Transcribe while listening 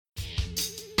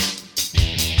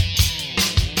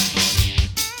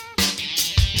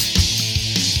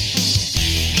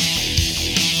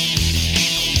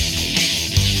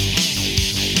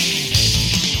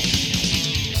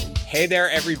Hey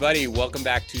there, everybody. Welcome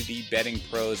back to the Betting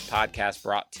Pros podcast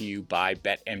brought to you by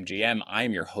BetMGM. I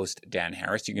am your host, Dan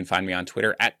Harris. You can find me on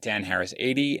Twitter at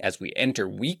DanHarris80. As we enter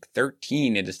week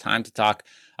 13, it is time to talk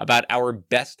about our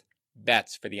best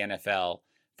bets for the NFL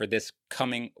for this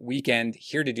coming weekend.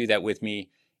 Here to do that with me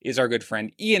is our good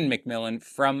friend Ian McMillan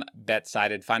from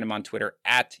BetSided. Find him on Twitter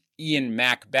at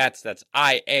IanMacBets. That's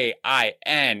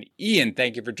IAIN. Ian,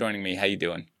 thank you for joining me. How you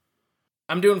doing?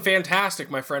 I'm doing fantastic,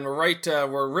 my friend.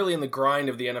 We're really in the grind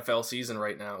of the NFL season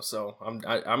right now, so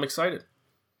I'm excited.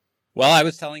 Well, I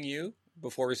was telling you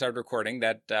before we started recording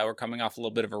that we're coming off a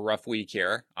little bit of a rough week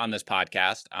here on this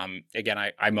podcast. Again,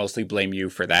 I mostly blame you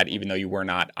for that, even though you were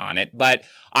not on it. But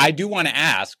I do want to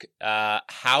ask,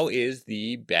 how is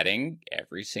the betting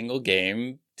every single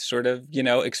game sort of,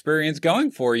 experience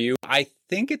going for you? I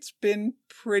think it's been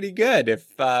pretty good if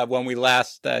when we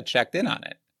last checked in on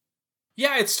it.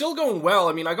 Yeah, it's still going well.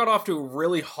 I mean, I got off to a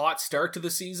really hot start to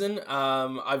the season.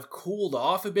 I've cooled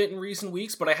off a bit in recent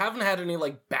weeks, but I haven't had any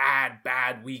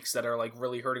bad weeks that are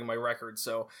really hurting my record.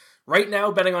 So right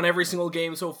now, betting on every single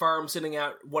game so far, I'm sitting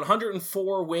at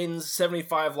 104 wins,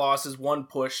 75 losses, 1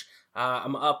 push.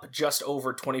 I'm up just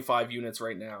over 25 units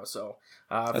right now. So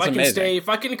if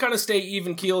I can kind of stay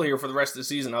even keel here for the rest of the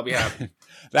season, I'll be happy.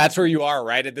 That's where you are,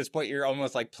 right? At this point, you're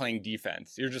almost like playing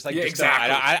defense. You're just like, yeah,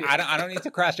 exactly. I don't need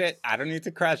to crush it. I don't need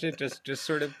to crush it. Just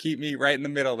sort of keep me right in the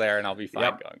middle there, and I'll be fine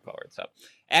going forward. So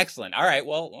excellent. All right.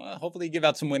 Well, hopefully give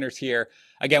out some winners here.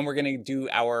 Again, we're going to do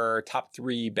our top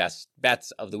 3 best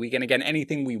bets of the weekend. Again,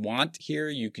 anything we want here.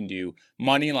 You can do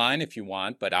money line if you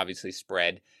want, but obviously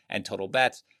spread and total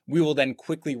bets. We will then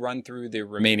quickly run through the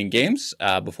remaining games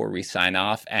before we sign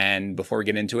off. And before we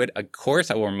get into it, of course,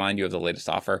 I will remind you of the latest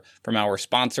offer from our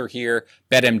sponsor here,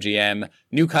 BetMGM.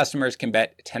 New customers can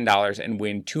bet $10 and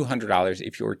win $200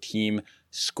 if your team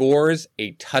scores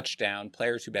a touchdown.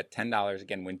 Players who bet $10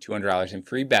 again win $200 in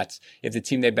free bets if the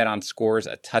team they bet on scores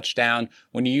a touchdown.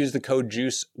 When you use the code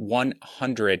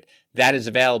JUICE100, that is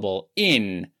available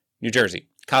in New Jersey,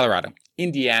 Colorado,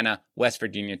 Indiana, West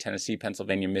Virginia, Tennessee,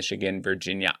 Pennsylvania, Michigan,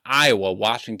 Virginia, Iowa,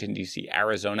 Washington, D.C.,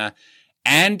 Arizona,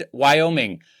 and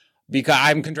Wyoming. Because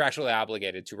I'm contractually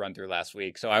obligated to run through last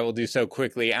week, so I will do so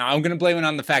quickly. And I'm going to blame it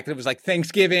on the fact that it was like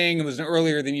Thanksgiving. It was an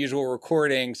earlier than usual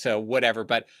recording, so whatever.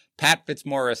 But Pat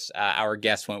Fitzmaurice, our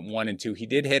guest, went 1-2. He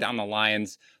did hit on the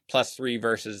Lions +3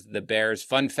 versus the Bears.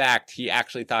 Fun fact, he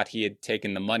actually thought he had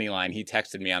taken the money line. He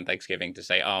texted me on Thanksgiving to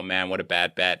say, oh man, what a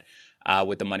bad bet.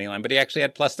 With the money line, but he actually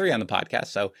had +3 on the podcast,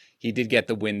 so he did get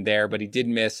the win there, but he did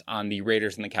miss on the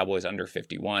Raiders and the Cowboys under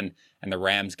 51, and the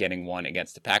Rams getting 1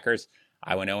 against the Packers.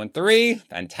 I went 0-3,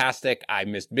 fantastic. I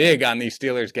missed big on the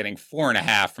Steelers getting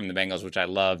 4.5 from the Bengals, which I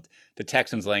loved. The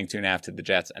Texans laying 2.5 to the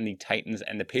Jets, and the Titans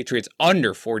and the Patriots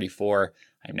under 44.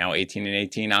 I'm now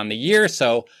 18-18 on the year,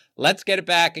 so let's get it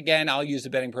back again. I'll use the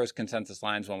Betting Pros consensus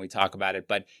lines when we talk about it.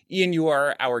 But Ian, you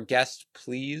are our guest.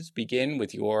 Please begin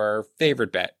with your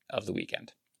favorite bet of the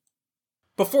weekend.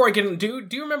 Before I get into,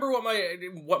 do you remember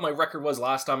what my record was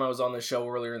last time I was on this show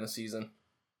earlier in the season?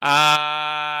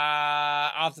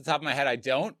 Off the top of my head, I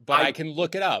don't, but I can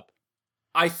look it up.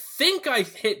 I think I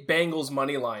hit Bengals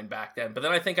money line back then, but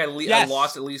then I think I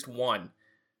lost at least one.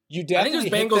 You definitely I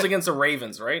think it was Bengals against the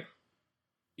Ravens, right?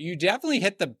 You definitely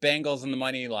hit the Bengals in the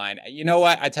money line. You know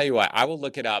what? I tell you what, I will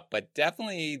look it up, but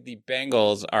definitely the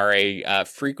Bengals are a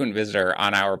frequent visitor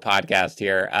on our podcast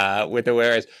here with the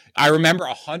Whereas. I remember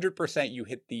 100% you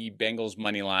hit the Bengals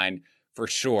money line for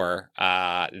sure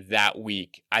that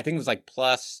week. I think it was like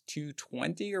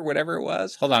 +220 or whatever it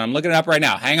was. Hold on, I'm looking it up right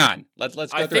now. Hang on. Let's go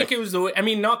through it. I think it was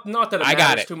not that it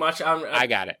matters too much. I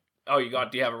got it. Oh, do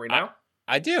you have it right now?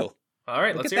 I do. All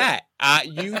right, Look let's at hear that.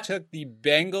 You took the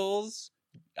Bengals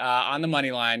on the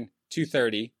money line,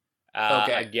 230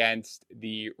 against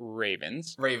the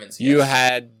Ravens. Yes. You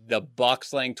had the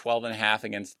Bucs laying 12.5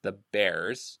 against the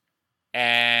Bears.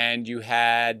 And you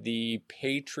had the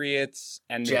Patriots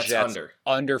and the Jets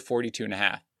under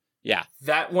 42.5. Yeah.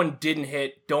 That one didn't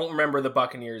hit. Don't remember the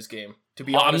Buccaneers game. To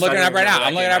be honest, I'm looking it up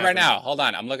right now. Hold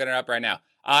on. I'm looking it up right now.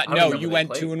 No, you went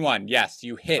 2-1. Yes,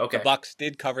 you hit. Okay. The Bucs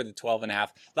did cover the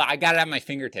 12.5. I got it at my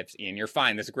fingertips, Ian. You're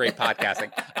fine. This is great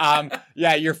podcasting.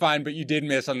 Yeah, you're fine, but you did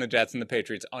miss on the Jets and the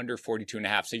Patriots under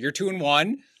 42.5. So you're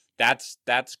 2-1.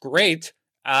 That's great.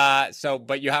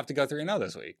 But you have to go 3-0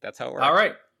 this week. That's how it works. All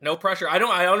right. No pressure. I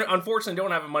unfortunately don't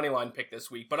have a money line pick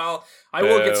this week, but I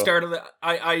will get started.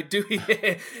 I do.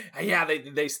 Yeah,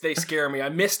 they scare me. I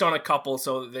missed on a couple,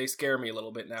 so they scare me a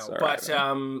little bit now. Sorry,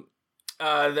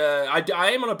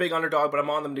 I am on a big underdog, but I'm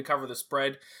on them to cover the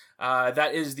spread.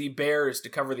 That is the Bears to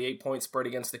cover the 8-point spread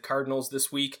against the Cardinals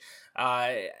this week.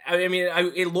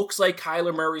 It looks like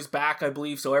Kyler Murray's back, I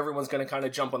believe, so everyone's going to kind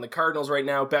of jump on the Cardinals right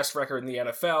now. Best record in the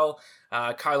NFL.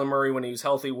 Kyler Murray, when he was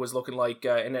healthy, was looking like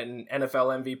an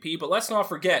NFL MVP. But let's not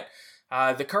forget,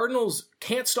 the Cardinals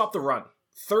can't stop the run.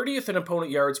 30th in opponent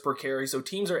yards per carry, so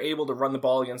teams are able to run the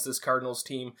ball against this Cardinals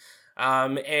team.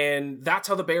 And that's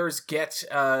how the Bears get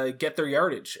their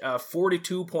yardage.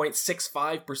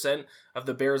 42.65% of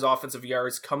the Bears' offensive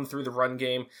yards come through the run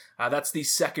game. That's the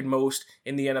second most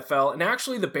in the NFL. And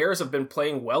actually, the Bears have been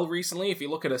playing well recently. If you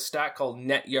look at a stat called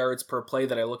net yards per play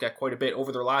that I look at quite a bit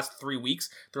over their last 3 weeks,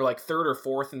 they're like third or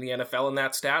fourth in the NFL in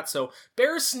that stat. So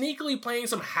Bears sneakily playing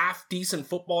some half-decent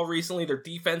football recently. Their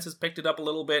defense has picked it up a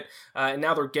little bit, and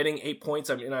now they're getting 8 points.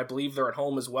 I believe they're at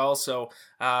home as well. So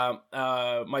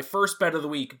my first bet of the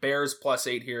week, Bears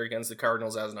 +8 here against the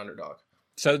Cardinals as an underdog.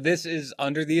 So this is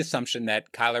under the assumption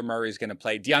that Kyler Murray is going to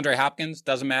play. DeAndre Hopkins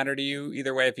doesn't matter to you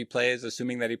either way if he plays,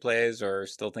 assuming that he plays, or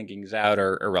still thinking he's out,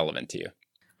 or irrelevant to you?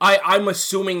 I'm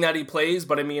assuming that he plays,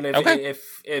 but I mean,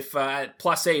 if at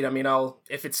 +8, I mean,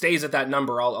 if it stays at that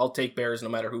number, I'll take Bears no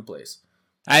matter who plays.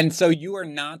 And so you are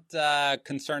not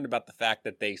concerned about the fact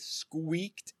that they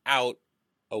squeaked out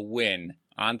a win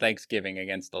on Thanksgiving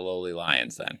against the lowly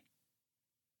Lions then?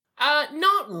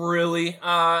 Not really.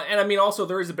 And I mean, also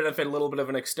there is a benefit, a little bit of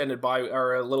an extended bye,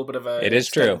 or a little bit of a it is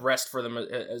true rest for them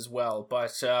as well.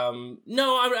 But no,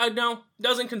 no,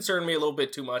 doesn't concern me a little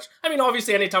bit too much. I mean,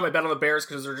 obviously, anytime I bet on the Bears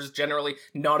because they're just generally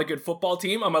not a good football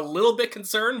team, I'm a little bit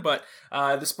concerned. But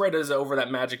the spread is over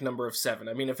that magic number of 7.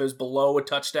 I mean, if it was below a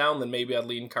touchdown, then maybe I'd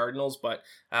lean Cardinals. But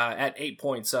at 8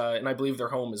 points, and I believe they're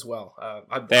home as well.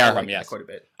 They are home, yes, quite a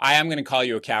bit. I am going to call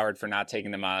you a coward for not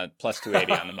taking them on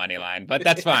 +280 on the money line, but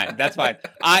that's fine. That's fine.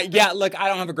 Yeah, look, I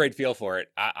don't have a great feel for it,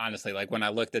 honestly. Like, when I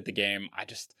looked at the game, I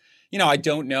just, I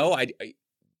don't know.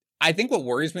 I think what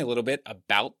worries me a little bit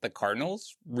about the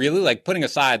Cardinals, really, like, putting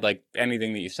aside, like,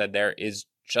 anything that you said there, is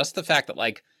just the fact that,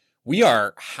 like, we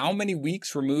are how many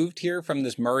weeks removed here from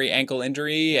this Murray ankle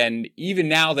injury, and even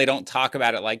now they don't talk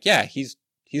about it like, yeah, he's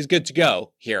good to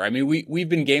go here. I mean, we've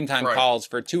been game time calls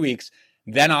for 2 weeks,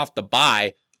 then off the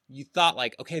bye. You thought,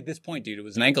 like, okay, at this point, dude, it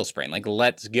was an ankle sprain. Like,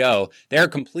 let's go. They're a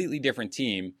completely different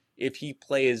team if he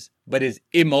plays, but is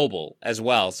immobile as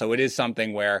well. So it is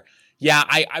something where, yeah,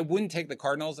 I wouldn't take the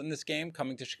Cardinals in this game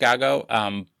coming to Chicago.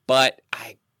 But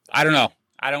I don't know.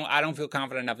 I don't feel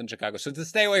confident enough in Chicago. So to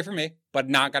stay away from me, but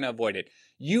not going to avoid it.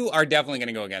 You are definitely going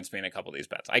to go against me in a couple of these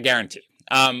bets. I guarantee.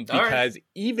 Because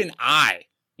even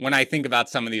when I think about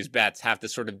some of these bets, have to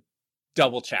sort of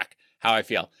double check how I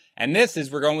feel. And this is,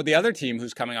 we're going with the other team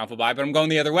who's coming off a bye, but I'm going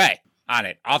the other way on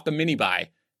it, off the mini bye.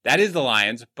 That is the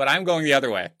Lions, but I'm going the other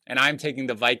way. And I'm taking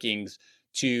the Vikings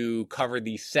to cover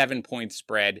the 7-point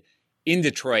spread in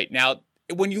Detroit. Now,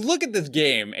 when you look at this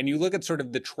game and you look at sort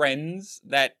of the trends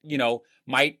that,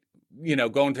 might,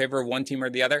 go in favor of one team or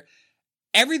the other,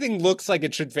 everything looks like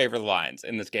it should favor the Lions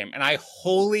in this game. And I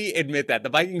wholly admit that. The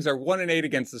Vikings are 1-8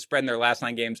 against the spread in their last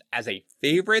 9 games as a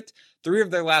favorite. 3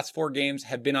 of their last 4 games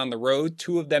have been on the road,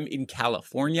 2 of them in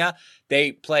California.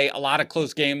 They play a lot of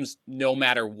close games no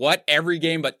matter what. Every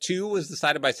game but 2 was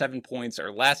decided by 7 points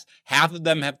or less. Half of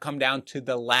them have come down to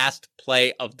the last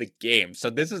play of the game. So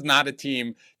this is not a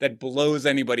team that blows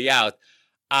anybody out.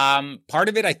 Part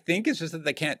of it, I think, is just that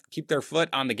they can't keep their foot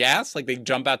on the gas. Like, they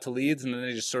jump out to leads and then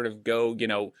they just sort of go,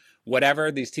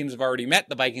 whatever. These teams have already met.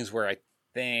 The Vikings were, I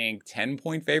think,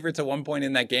 10-point favorites at one point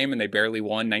in that game, and they barely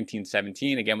won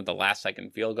 19-17, again with the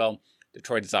last-second field goal.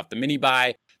 Detroit is off the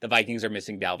mini-bye. The Vikings are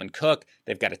missing Dalvin Cook.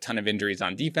 They've got a ton of injuries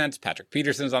on defense. Patrick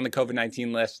Peterson's on the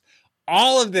COVID-19 list.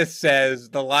 All of this says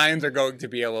the Lions are going to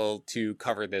be able to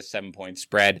cover this 7-point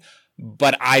spread.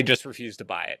 But I just refuse to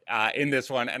buy it in this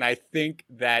one. And I think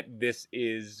that this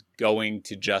is going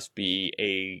to just be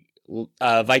a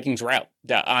Vikings rout.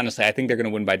 Honestly, I think they're going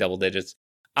to win by double digits.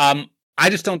 I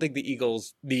just don't think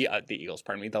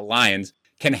the Lions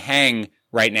can hang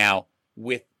right now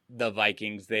with the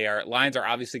Vikings. Lions are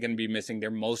obviously going to be missing their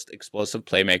most explosive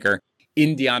playmaker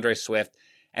in DeAndre Swift.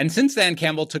 And since Dan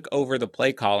Campbell took over the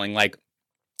play calling, like,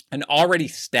 an already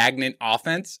stagnant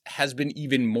offense has been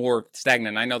even more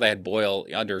stagnant. I know they had Boyle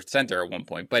under center at one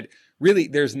point, but really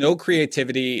there's no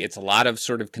creativity. It's a lot of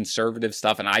sort of conservative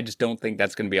stuff, and I just don't think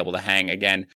that's going to be able to hang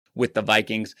again with the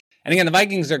Vikings. And again, the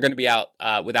Vikings are going to be out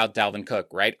without Dalvin Cook,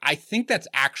 right? I think that's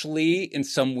actually, in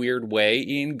some weird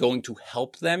way, going to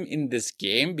help them in this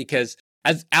game, because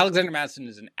as Alexander Mattison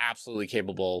is an absolutely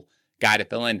capable guy to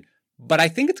fill in, but I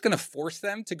think it's going to force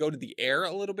them to go to the air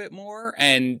a little bit more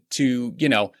and to,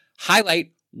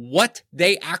 highlight what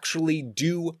they actually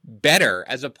do better,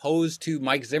 as opposed to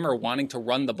Mike Zimmer wanting to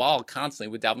run the ball constantly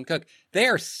with Dalvin Cook. They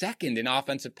are second in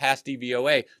offensive pass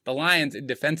DVOA. The Lions in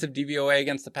defensive DVOA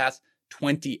against the pass,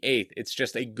 28th. It's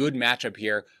just a good matchup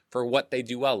here for what they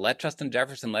do well. Let Justin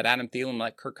Jefferson, let Adam Thielen,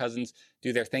 let Kirk Cousins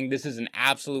do their thing. This is an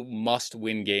absolute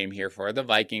must-win game here for the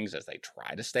Vikings as they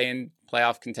try to stay in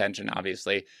playoff contention,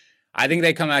 obviously. I think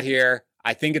they come out here.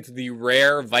 I think it's the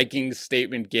rare Vikings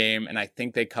statement game, and I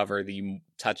think they cover the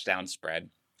touchdown spread.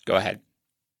 Go ahead.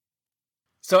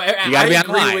 So you got to be on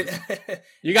the Lions.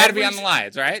 You got to be on the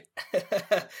Lions, right?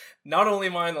 Not only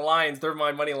am I on the Lions, they're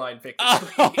my money line pick.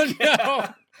 Oh,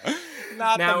 no.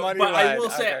 Not now, the money but line. I will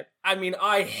say, okay. I mean,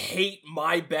 I hate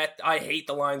my bet. I hate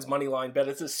the Lions money line bet.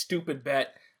 It's a stupid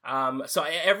bet. So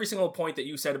every single point that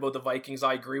you said about the Vikings,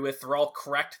 I agree with. They're all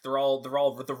correct. They're all the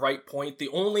right point. The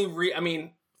only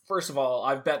first of all,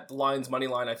 I've bet the Lions money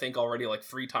line, I think, already like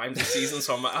 3 times this season,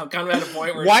 so I'm kind of at a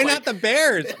point where Why not the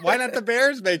Bears? Why not the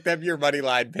Bears make them your money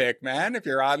line pick, man? If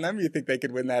you're on them, you think they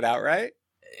could win that outright?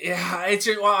 Yeah, it's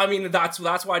just, well, I mean, that's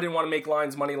why I didn't want to make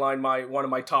Lions money line one of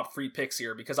my top 3 picks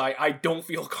here, because I don't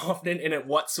feel confident in it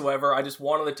whatsoever. I just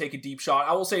wanted to take a deep shot.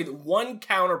 I will say that one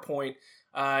counterpoint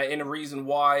and a reason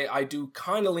why I do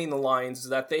kind of lean the Lions is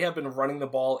that they have been running the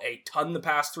ball a ton the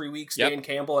past 3 weeks. Yep. Dan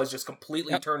Campbell has just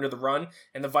completely turned to the run,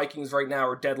 and the Vikings right now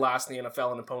are dead last in the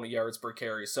NFL in opponent yards per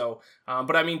carry. So,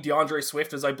 but I mean, DeAndre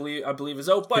Swift, as I believe is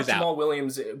out, but Jamal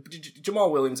Williams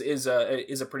is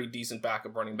a pretty decent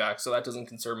backup running back, so that doesn't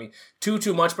concern me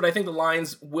too much. But I think the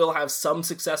Lions will have some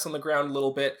success on the ground a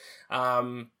little bit.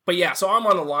 But yeah, so I'm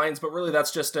on the Lions, but really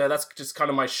that's just kind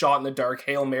of my shot in the dark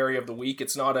Hail Mary of the week.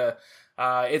 It's not a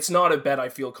bet I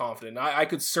feel confident. I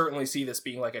could certainly see this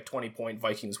being like a 20-point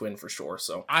Vikings win for sure.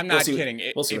 So I'm not kidding.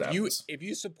 We'll see what happens. If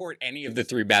you support any of the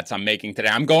 3 bets I'm making today,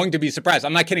 I'm going to be surprised.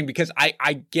 I'm not kidding, because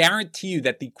I guarantee you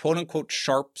that the quote unquote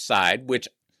sharp side, which,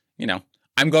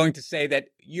 I'm going to say that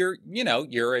you're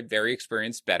a very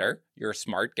experienced bettor. You're a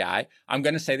smart guy. I'm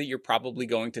going to say that you're probably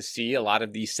going to see a lot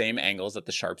of these same angles that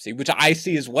the sharp see, which I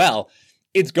see as well.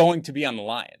 It's going to be on the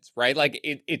Lions, right? Like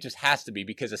it just has to be,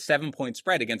 because a 7-point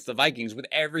spread against the Vikings with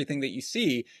everything that you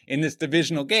see in this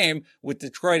divisional game with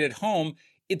Detroit at home,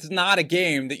 it's not a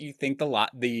game that you think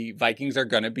the Vikings are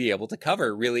going to be able to cover.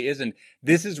 It really isn't.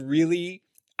 This is really,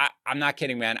 I'm not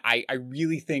kidding, man. I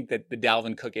really think that the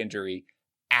Dalvin Cook injury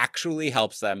actually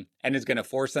helps them and is going to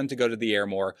force them to go to the air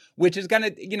more, which is going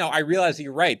to, I realize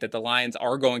you're right that the Lions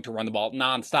are going to run the ball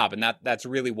nonstop, and that's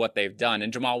really what they've done.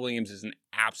 And Jamal Williams is an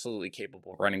absolutely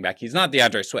capable running back. He's not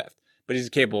DeAndre Swift, but he's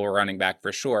a capable running back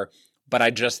for sure. But I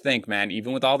just think, man,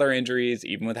 even with all their injuries,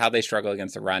 even with how they struggle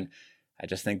against the run, I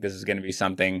just think this is going to be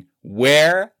something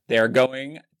where they're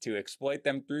going to exploit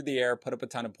them through the air, put up a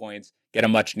ton of points, get a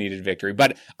much-needed victory.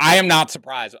 But I am not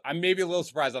surprised. I'm maybe a little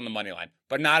surprised on the money line,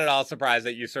 but not at all surprised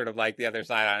that you sort of like the other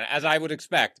side on it, as I would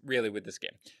expect, really, with this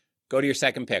game. Go to your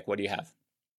second pick. What do you have?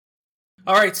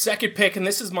 All right, second pick, and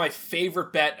this is my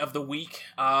favorite bet of the week,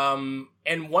 and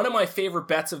one of my favorite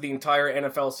bets of the entire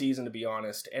NFL season, to be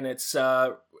honest. And it's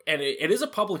it is a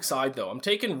public side, though. I'm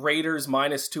taking Raiders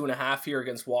minus 2.5 here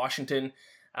against Washington.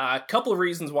 A couple of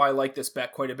reasons why I like this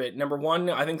bet quite a bit. Number one,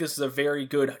 I think this is a very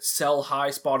good sell high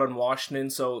spot on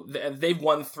Washington. So they've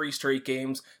won 3 straight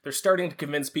games. They're starting to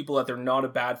convince people that they're not a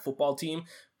bad football team.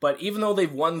 But even though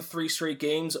they've won 3 straight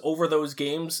games, over those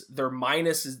games, their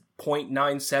minus is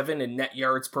 0.97 in net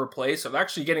yards per play. So they're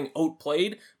actually getting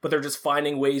outplayed, but they're just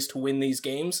finding ways to win these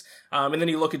games. And then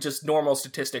you look at just normal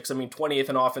statistics. I mean, 20th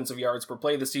in offensive yards per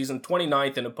play this season,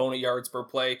 29th in opponent yards per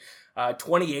play,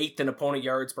 28th in opponent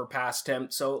yards per pass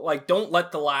attempt. So, don't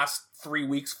let the last 3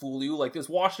 weeks fool you. This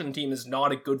Washington team is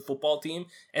not a good football team.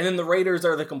 And then the Raiders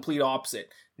are the complete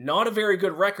opposite. Not a very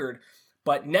good record.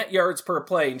 But net yards per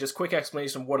play, and just quick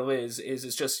explanation of what it is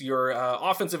it's just your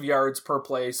offensive yards per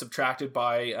play subtracted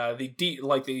by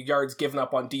the yards given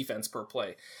up on defense per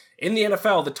play. In the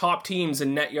NFL, the top teams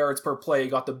in net yards per play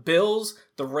got the Bills,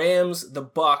 the Rams, the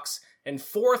Bucks, and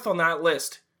 4th on that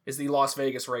list is the Las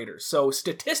Vegas Raiders. So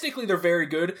statistically, they're very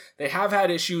good. They have had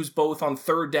issues both on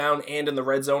third down and in the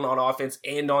red zone on offense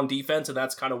and on defense, and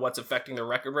that's kind of what's affecting their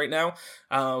record right now.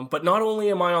 But not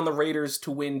only am I on the Raiders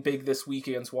to win big this week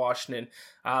against Washington,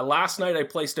 last night I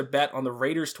placed a bet on the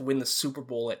Raiders to win the Super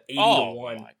Bowl at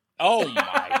 80-1. Oh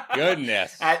my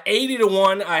goodness. At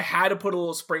 80-1, I had to put a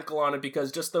little sprinkle on it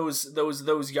because just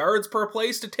those yards per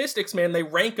play statistics, man, they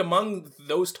rank among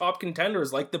those top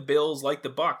contenders like the Bills, like the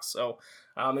Bucks. So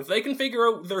If they can figure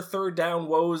out their third down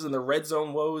woes and their red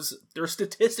zone woes, they're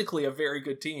statistically a very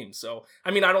good team. So,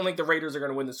 I mean, I don't think the Raiders are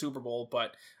going to win the Super Bowl,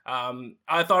 but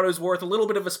I thought it was worth a little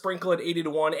bit of a sprinkle at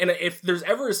 80-1. And if there's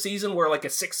ever a season where like a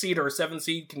 6 seed or a 7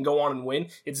 seed can go on and win,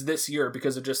 it's this year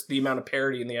because of just the amount of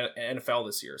parity in the NFL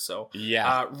this year. So,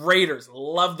 yeah, Raiders,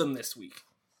 love them this week.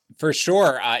 For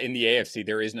sure, in the AFC,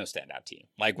 there is no standout team,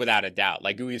 like without a doubt.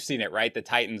 Like we've seen it, right? The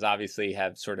Titans obviously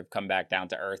have sort of come back down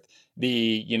to earth.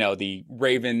 The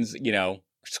Ravens,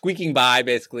 squeaking by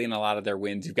basically in a lot of their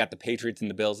wins. You've got the Patriots and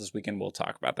the Bills this weekend. We'll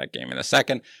talk about that game in a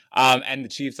second. And the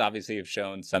Chiefs obviously have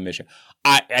shown some issue.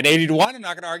 At 80-1, I'm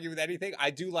not going to argue with anything.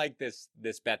 I do like this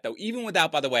bet though, even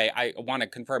without, by the way, I want to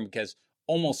confirm because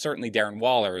almost certainly Darren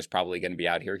Waller is probably going to be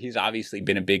out here. He's obviously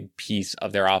been a big piece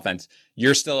of their offense.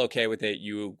 You're still okay with it.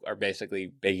 You are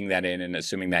basically baking that in and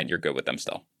assuming that you're good with them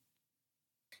still.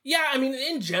 Yeah, I mean,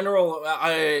 in general,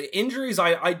 injuries,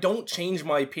 I don't change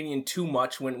my opinion too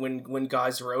much when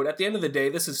guys are out. At the end of the day,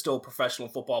 this is still professional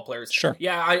football players. Sure.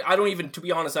 Yeah, I don't even, to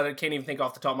be honest, I can't even think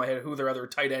off the top of my head who their other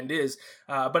tight end is.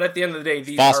 But at the end of the day,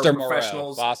 these are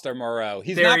professionals. Foster Moreau.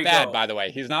 He's not bad, by the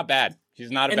way. He's not bad. He's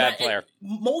not a bad player.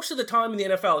 Most of the time in the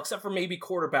NFL, except for maybe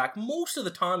quarterback, most of the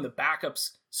time the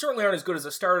backups certainly aren't as good as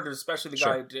the starters, especially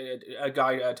a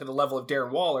guy to the level of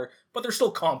Darren Waller, but they're still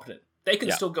competent. They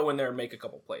can still go in there and make a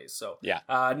couple plays. So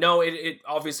no, it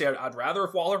obviously I'd rather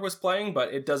if Waller was playing,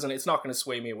 but it's not going to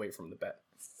sway me away from the bet.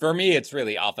 For me, it's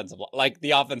really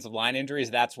the offensive line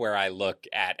injuries. That's where I look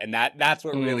at, and that's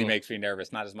what really makes me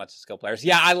nervous. Not as much as skill players.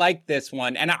 Yeah, I like this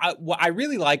one, and I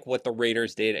really like what the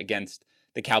Raiders did against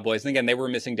the Cowboys. And again, they were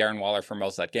missing Darren Waller for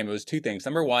most of that game. It was two things.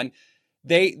 Number one,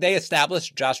 they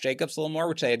established Josh Jacobs a little more,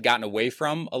 which they had gotten away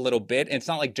from a little bit. And it's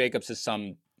not like Jacobs is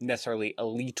some necessarily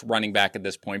elite running back at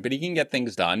this point, but he can get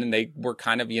things done. And they were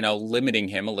kind of, limiting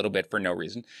him a little bit for no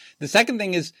reason. The second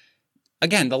thing is,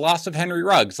 again, the loss of Henry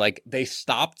Ruggs. Like they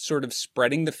stopped sort of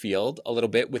spreading the field a little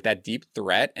bit with that deep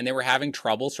threat, and they were having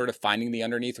trouble sort of finding the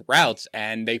underneath routes.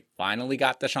 And they finally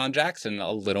got Deshaun Jackson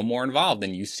a little more involved.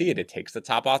 And you see it. It takes the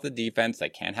top off the defense. They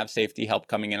can't have safety help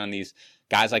coming in on these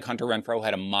guys like Hunter Renfrow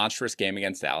had a monstrous game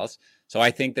against Dallas. So I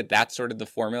think that that's sort of the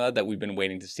formula that we've been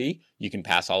waiting to see. You can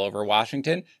pass all over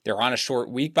Washington. They're on a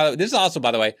short week. This is also,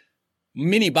 by the way,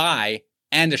 mini bye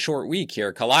and a short week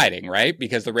here colliding, right?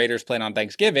 Because the Raiders played on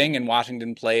Thanksgiving and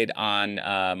Washington played on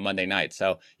Monday night.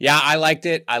 So yeah, I liked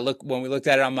it. When we looked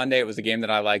at it on Monday, it was a game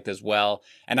that I liked as well.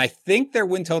 And I think their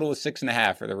win total was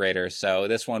 6.5 for the Raiders. So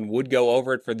this one would go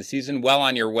over it for the season. Well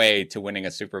on your way to winning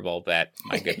a Super Bowl bet,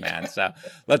 my good man. So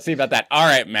let's see about that. All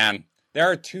right, man. There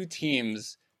are two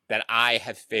teams that I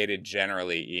have faded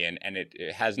generally, Ian, and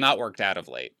it has not worked out of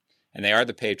late. And they are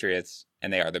the Patriots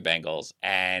and they are the Bengals.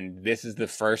 And this is the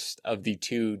first of the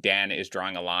two Dan is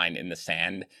drawing a line in the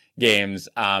sand games,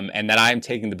 and that I'm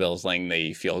taking the Bills laying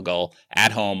the field goal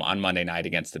at home on Monday night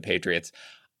against the Patriots.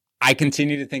 I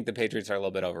continue to think the Patriots are a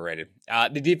little bit overrated.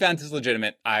 The defense is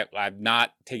legitimate. I'm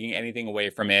not taking anything away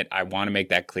from it. I want to make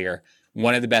that clear.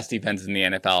 One of the best defenses in the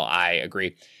NFL, I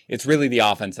agree. It's really the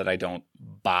offense that I don't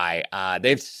buy. They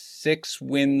have 6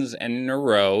 wins in a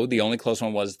row. The only close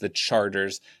one was the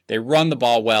Chargers. They run the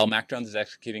ball well. Mac Jones is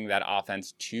executing that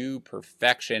offense to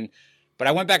perfection. But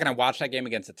I went back and I watched that game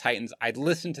against the Titans. I'd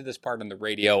listened to this part on the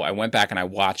radio. I went back and I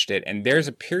watched it. And there's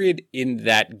a period in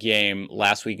that game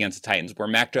last week against the Titans where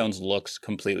Mac Jones looks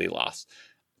completely lost.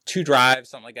 2 drives,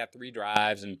 something like that, 3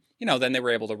 drives. And, then they were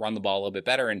able to run the ball a little bit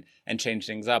better and change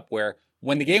things up. Where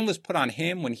when the game was put on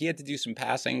him, when he had to do some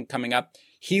passing coming up,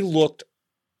 he looked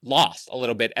lost a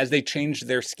little bit as they changed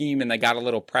their scheme and they got a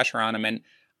little pressure on him. And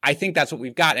I think that's what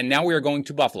we've got. And now we are going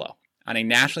to Buffalo on a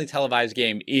nationally televised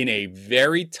game in a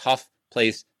very tough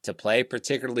place to play,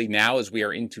 particularly now as we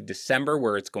are into December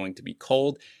where it's going to be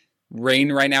cold.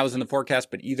 Rain right now is in the forecast,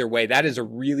 but either way, that is a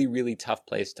really, really tough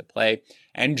place to play.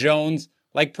 And Jones,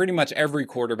 like pretty much every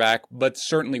quarterback, but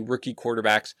certainly rookie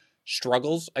quarterbacks,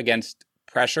 struggles against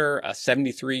pressure, a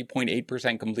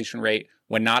 73.8% completion rate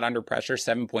when not under pressure,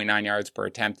 7.9 yards per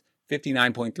attempt,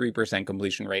 59.3%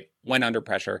 completion rate when under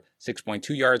pressure,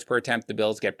 6.2 yards per attempt. The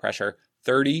Bills get pressure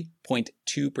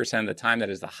 30.2% of the time. That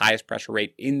is the highest pressure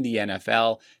rate in the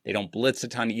NFL. They don't blitz a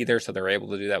ton either, so they're able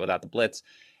to do that without the blitz.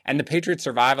 And the Patriots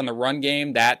survive on the run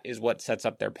game. That is what sets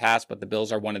up their pass, but the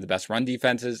Bills are one of the best run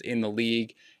defenses in the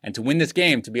league. And to win this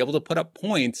game, to be able to put up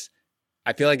points,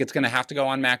 I feel like it's going to have to go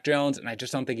on Mac Jones, and I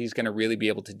just don't think he's going to really be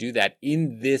able to do that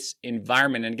in this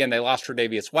environment. And again, they lost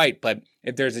Tre'Davious White, but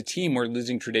if there's a team where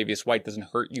losing Tre'Davious White doesn't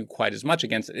hurt you quite as much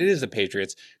against, it is the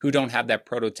Patriots, who don't have that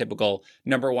prototypical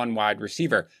number 1 wide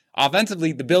receiver.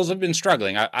 Offensively, the Bills have been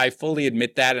struggling. I fully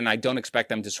admit that, and I don't expect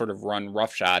them to sort of run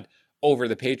roughshod over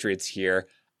the Patriots here.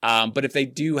 But if they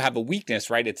do have a weakness,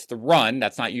 right, it's the run.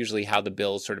 That's not usually how the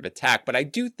Bills sort of attack. But I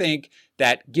do think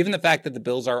that given the fact that the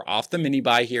Bills are off the mini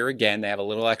bye here again, they have a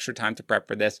little extra time to prep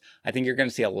for this. I think you're going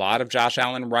to see a lot of Josh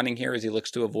Allen running here as he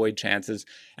looks to avoid chances.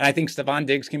 And I think Stephon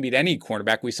Diggs can beat any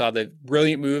cornerback. We saw the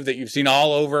brilliant move that you've seen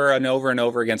all over and over and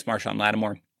over against Marshawn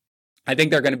Lattimore. I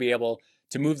think they're going to be able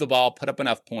to move the ball, put up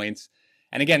enough points.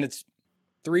 And again, it's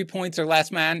 3 points or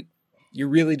less, man. You're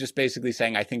really just basically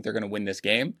saying, I think they're going to win this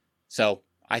game. So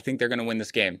I think they're going to win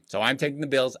this game. So I'm taking the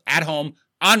Bills at home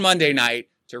on Monday night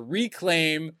to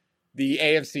reclaim the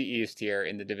AFC East here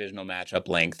in the divisional matchup,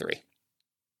 laying 3.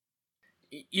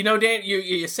 You know, Dan,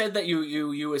 you said that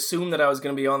you assumed that I was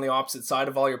going to be on the opposite side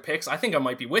of all your picks. I think I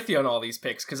might be with you on all these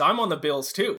picks because I'm on the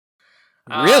Bills too.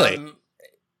 Really?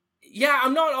 Yeah,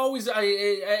 I'm not always.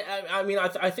 I mean,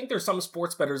 I think there's some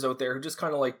sports bettors out there who just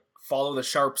kind of like follow the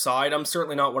sharp side. I'm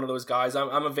certainly not one of those guys.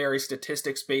 I'm a very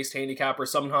statistics-based handicapper.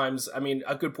 Sometimes, I mean,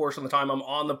 a good portion of the time I'm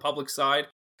on the public side.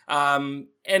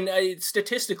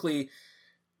 Statistically,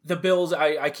 the Bills,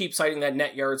 I keep citing that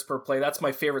net yards per play. That's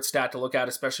my favorite stat to look at,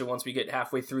 especially once we get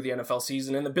halfway through the NFL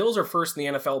season. And the Bills are first in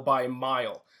the NFL by a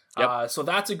mile. Yep. So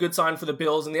that's a good sign for the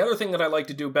Bills. And the other thing that I like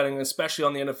to do betting, especially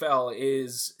on the NFL,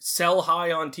 is sell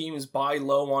high on teams, buy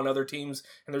low on other teams.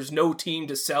 And there's no team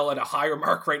to sell at a higher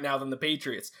mark right now than the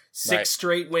Patriots. 6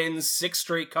 straight wins, 6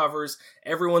 straight covers.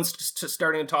 Everyone's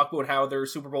starting to talk about how they're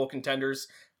Super Bowl contenders.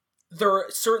 They're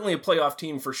certainly a playoff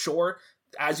team for sure.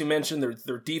 As you mentioned,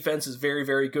 their defense is very,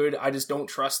 very good. I just don't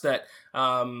trust that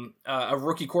a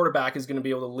rookie quarterback is going to be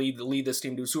able to lead this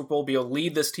team to a Super Bowl, be able to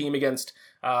lead this team against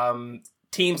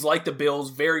teams like the Bills,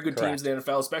 very good teams in the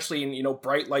NFL, especially in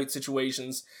bright light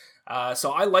situations.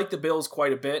 So I like the Bills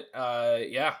quite a bit.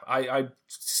 I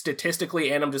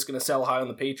statistically, and I'm just going to sell high on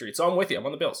the Patriots. So I'm with you. I'm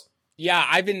on the Bills. Yeah,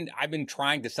 I've been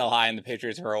trying to sell high on the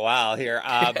Patriots for a while here,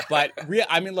 but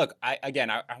I mean, look, I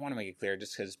want to make it clear,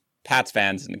 just because Pats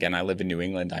fans, and again, I live in New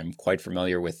England, I'm quite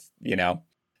familiar with,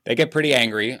 they get pretty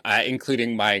angry,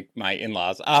 including my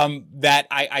in-laws. That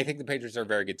I think the Patriots are a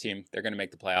very good team. They're going to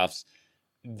make the playoffs.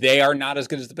 They are not as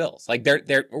good as the Bills. Like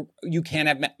you can't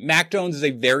have Mac Jones is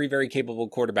a very, very capable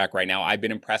quarterback right now. I've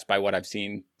been impressed by what I've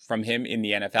seen from him in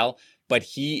the NFL, but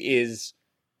he is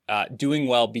doing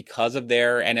well because of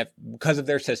their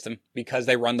system, because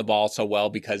they run the ball so well,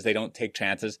 because they don't take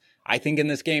chances. I think in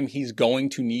this game, he's going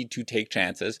to need to take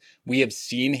chances. We have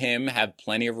seen him have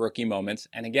plenty of rookie moments.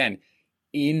 And again,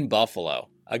 in Buffalo,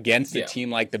 against a team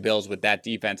like the Bills with that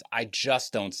defense, I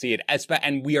just don't see it.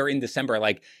 And we are in December.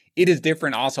 Like, it is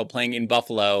different also playing in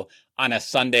Buffalo on a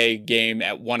Sunday game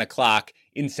at 1:00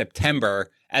 in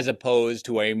September, as opposed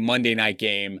to a Monday night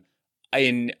game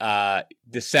in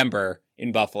December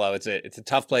in Buffalo. It's a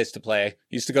tough place to play.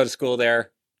 Used to go to school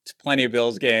there. It's plenty of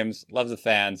Bills games. Love the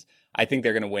fans. I think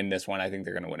they're going to win this one. I think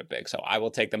they're going to win it big. So I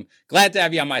will take them. Glad to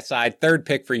have you on my side. Third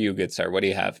pick for you, good sir. What do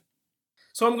you have?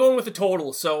 So I'm going with the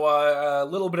total. So a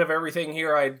little bit of everything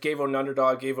here. I gave out an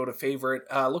underdog, gave out a favorite.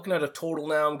 Looking at a total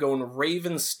now, I'm going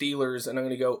Ravens Steelers, and I'm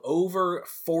going to go over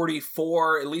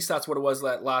 44. At least that's what it was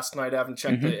last night. I haven't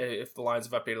checked if the lines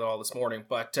have updated at all this morning.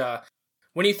 But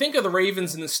when you think of the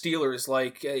Ravens and the Steelers,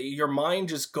 your mind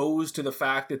just goes to the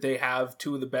fact that they have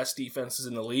two of the best defenses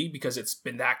in the league, because it's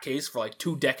been that case for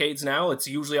 2 decades now. It's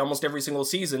usually almost every single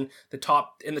season,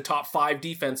 in the top 5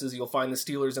 defenses, you'll find the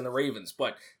Steelers and the Ravens.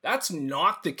 But that's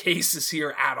not the case this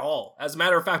year at all. As a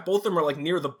matter of fact, both of them are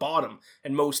near the bottom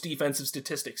in most defensive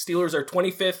statistics. Steelers are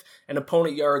 25th in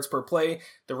opponent yards per play.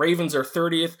 The Ravens are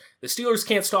 30th. The Steelers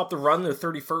can't stop the run. They're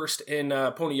 31st in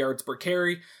opponent yards per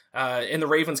carry. And the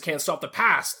Ravens can't stop the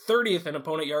pass, 30th in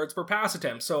opponent yards per pass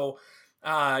attempt. So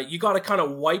you got to kind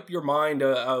of wipe your mind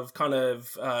of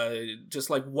just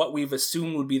what we've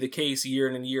assumed would be the case year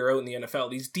in and year out in the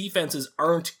NFL. These defenses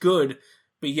aren't good,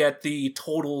 but yet the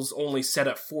total's only set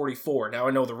at 44. Now,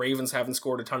 I know the Ravens haven't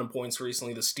scored a ton of points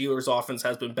recently. The Steelers' offense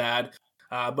has been bad.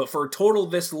 But for a total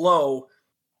this low,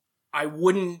 I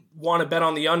wouldn't want to bet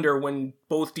on the under when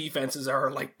both defenses are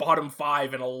bottom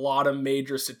 5 in a lot of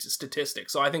major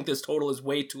statistics. So I think this total is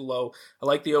way too low. I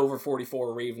like the over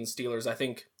 44 Ravens Steelers. I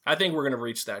think we're going to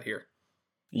reach that here.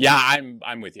 Yeah,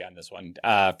 I'm with you on this one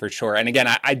for sure. And again,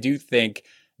 I do think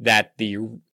that the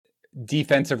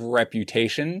defensive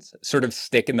reputations sort of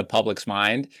stick in the public's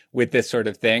mind with this sort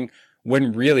of thing,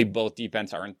 when really both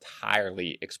defense are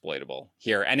entirely exploitable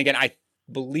here. And again,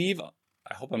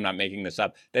 I hope I'm not making this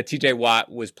up, that TJ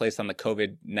Watt was placed on the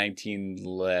COVID-19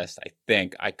 list. I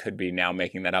think I could be now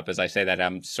making that up as I say that.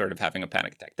 I'm sort of having a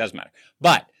panic attack. Doesn't matter.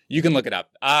 But you can look it up.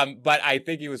 But I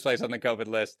think he was placed on the COVID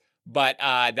list. But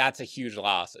that's a huge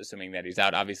loss, assuming that he's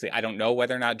out. Obviously, I don't know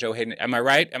whether or not Joe Hayden... Am I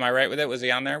right? Am I right with it? Was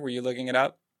he on there? Were you looking it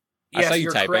up? I saw Yes, you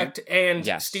you're typing. correct. And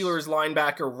Yes. Steelers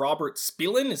linebacker Robert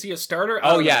Spielin, is he a starter?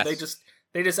 Oh, yes.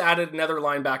 They just added another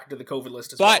linebacker to the COVID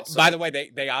list as well. So. By the way,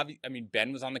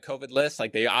 Ben was on the COVID list.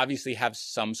 Like, they obviously have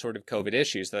some sort of COVID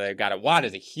issue, so they've got it. Watt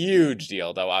is a huge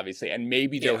deal, though, obviously, and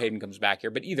maybe Joe Hayden comes back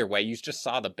here. But either way, you just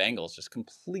saw the Bengals just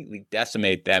completely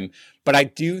decimate them. But I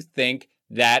do think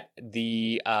that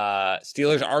the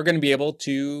Steelers are going to be able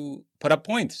to put up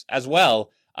points as well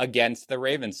against the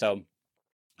Ravens. So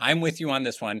I'm with you on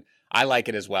this one. I like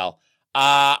it as well.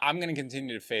 I'm going to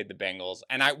continue to fade the Bengals.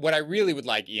 And what I really would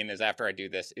like, Ian, is after I do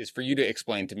this, is for you to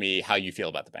explain to me how you feel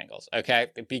about the Bengals, okay?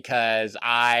 Because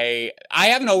I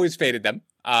haven't always faded them.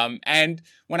 And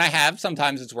when I have,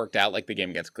 sometimes it's worked out, like the game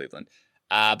against Cleveland.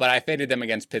 But I faded them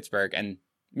against Pittsburgh, and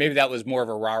maybe that was more of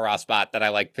a rah-rah spot that I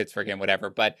like Pittsburgh and whatever.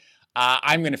 But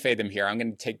I'm going to fade them here. I'm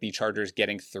going to take the Chargers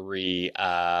getting 3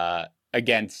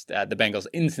 against the Bengals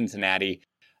in Cincinnati.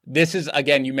 This is,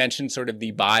 again, you mentioned sort of the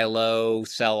buy low,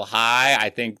 sell high. I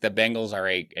think the Bengals are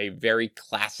a very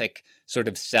classic sort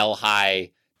of sell high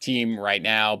team right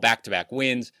now. Back-to-back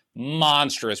wins,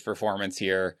 monstrous performance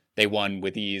here. They won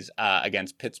with ease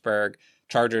against Pittsburgh.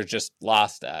 Chargers just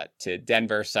lost to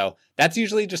Denver. So that's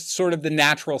usually just sort of the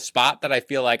natural spot that I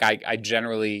feel like I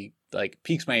generally like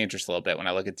piques my interest a little bit when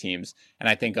I look at teams and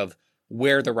I think of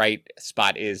where the right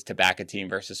spot is to back a team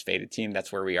versus fade a team.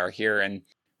 That's where we are here. And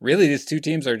really, these two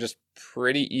teams are just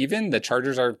pretty even. The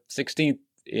Chargers are 16th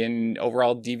in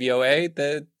overall DVOA.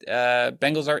 The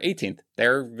Bengals are 18th.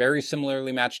 They're very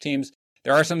similarly matched teams.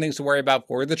 There are some things to worry about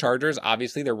for the Chargers.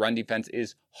 Obviously, their run defense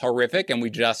is horrific, and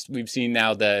we've seen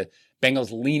now the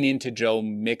Bengals lean into Joe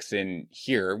Mixon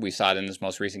here. We saw it in this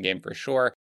most recent game for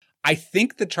sure. I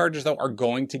think the Chargers, though, are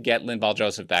going to get Linval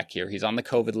Joseph back here. He's on the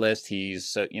COVID list.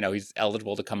 He's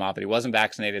eligible to come off, but he wasn't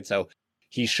vaccinated, so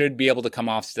he should be able to come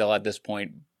off still at this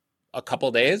point a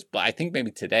couple days, but I think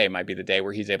maybe today might be the day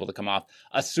where he's able to come off.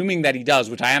 Assuming that he does,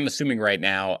 which I am assuming right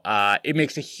now, it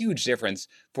makes a huge difference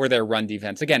for their run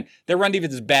defense. Again, their run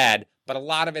defense is bad, but a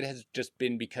lot of it has just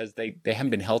been because they haven't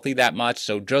been healthy that much,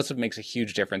 so Joseph makes a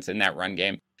huge difference in that run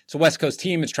game. It's a West Coast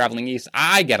team, it's traveling east,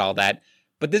 I get all that,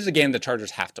 but this is a game the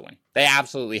Chargers have to win. They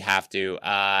absolutely have to,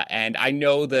 and I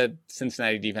know the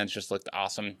Cincinnati defense just looked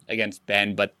awesome against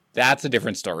Ben, but that's a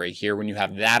different story here when you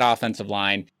have that offensive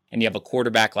line and you have a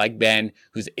quarterback like Ben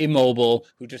who's immobile,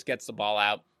 who just gets the ball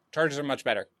out. Chargers are much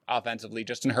better offensively.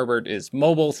 Justin Herbert is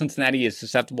mobile. Cincinnati is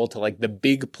susceptible to like the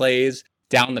big plays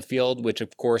down the field, which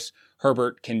of course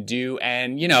Herbert can do.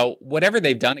 And, whatever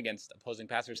they've done against opposing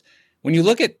passers, when you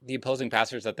look at the opposing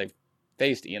passers that they've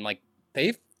faced, Ian, like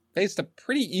they've faced a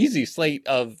pretty easy slate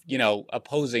of,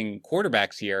 opposing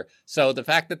quarterbacks here. So the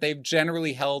fact that they've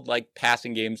generally held like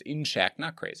passing games in check,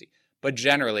 not crazy, but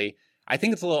generally, I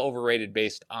think it's a little overrated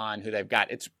based on who they've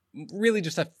got. It's really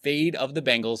just a fade of the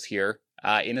Bengals here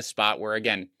in a spot where,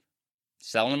 again,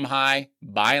 selling them high,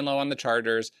 buying low on the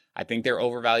Chargers. I think they're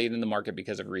overvalued in the market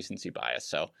because of recency bias.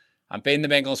 So I'm fading the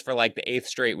Bengals for like the 8th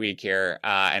straight week here,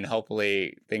 and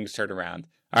hopefully things turn around.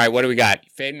 All right, what do we got?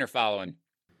 Fading or following?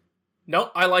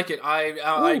 No, I like it.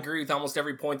 I agree with almost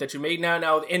every point that you made. Now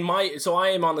I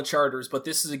am on the Chargers, but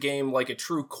this is a game like a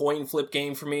true coin flip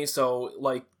game for me. So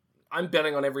like, I'm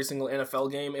betting on every single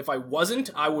NFL game. If I wasn't,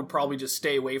 I would probably just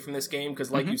stay away from this game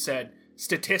because, like you said,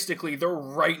 statistically, they're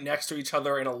right next to each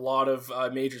other in a lot of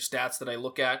major stats that I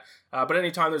look at. But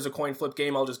anytime there's a coin flip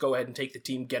game, I'll just go ahead and take the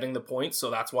team getting the points. So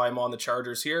that's why I'm on the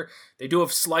Chargers here. They do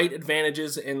have slight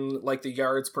advantages in like the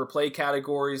yards per play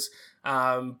categories.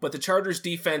 But the Chargers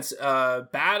defense,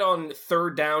 bad on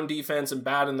third down defense and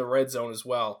bad in the red zone as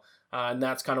well. And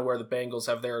that's kind of where the Bengals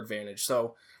have their advantage.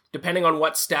 So depending on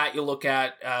what stat you look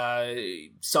at,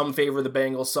 some favor the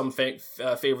Bengals, some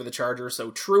favor the Chargers.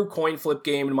 So true coin flip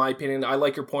game, in my opinion. I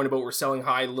like your point about we're selling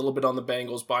high a little bit on the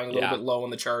Bengals, buying a little bit low on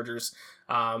the Chargers.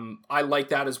 I like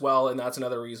that as well, and that's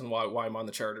another reason why I'm on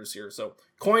the Chargers here. So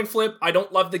coin flip, I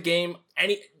don't love the game.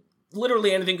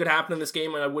 Literally anything could happen in this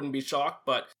game, and I wouldn't be shocked.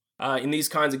 But in these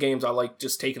kinds of games, I like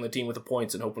just taking the team with the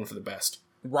points and hoping for the best.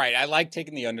 Right. I like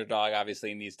taking the underdog,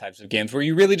 obviously, in these types of games where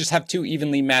you really just have two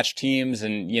evenly matched teams.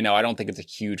 And, I don't think it's a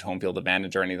huge home field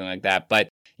advantage or anything like that. But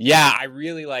yeah,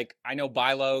 I know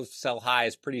buy low, sell high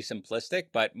is pretty simplistic,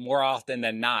 but more often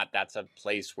than not, that's a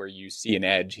place where you see an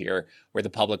edge here where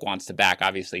the public wants to back,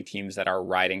 obviously, teams that are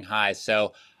riding high.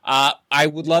 So I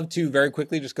would love to very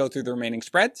quickly just go through the remaining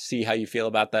spreads, see how you feel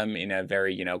about them in a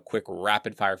very, quick,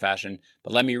 rapid fire fashion.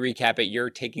 But let me recap it. You're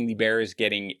taking the Bears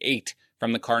getting 8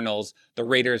 from the Cardinals, the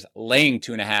Raiders laying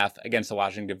 2.5 against the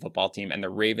Washington football team, and the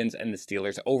Ravens and the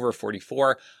Steelers over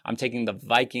 44. I'm taking the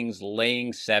Vikings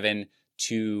laying 7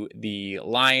 to the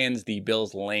Lions, the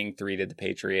Bills laying 3 to the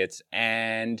Patriots,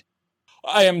 and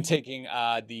I am taking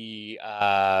the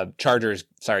Chargers,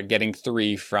 getting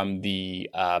 3 from the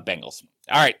Bengals.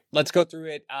 All right, let's go through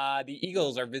it. The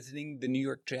Eagles are visiting the New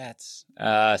York Jets.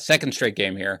 Second straight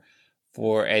game here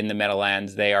in the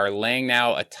Meadowlands. They are laying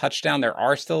now a touchdown. There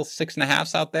are still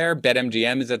 6.5s out there.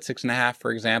 BetMGM is at 6.5,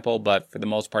 for example, but for the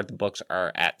most part, the books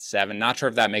are at 7. Not sure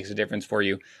if that makes a difference for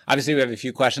you. Obviously, we have a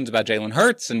few questions about Jalen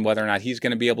Hurts and whether or not he's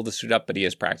going to be able to suit up, but he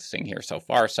is practicing here so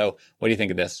far. So what do you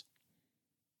think of this?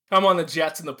 I'm on the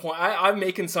Jets and the point. I'm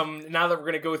making some, now that we're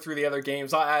going to go through the other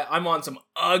games, I'm on some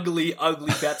ugly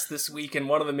bets this week, and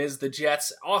one of them is the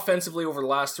Jets. Offensively, over the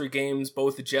last 3 games,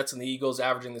 both the Jets and the Eagles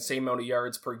averaging the same amount of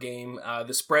yards per game.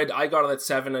 The spread, I got it at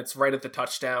 7. It's right at the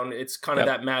touchdown. It's kind of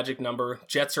that magic number.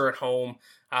 Jets are at home.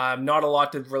 Not a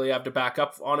lot to really have to back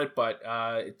up on it, but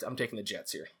I'm taking the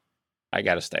Jets here. I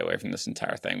got to stay away from this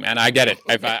entire thing, man. I get it.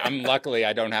 I'm luckily,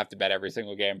 I don't have to bet every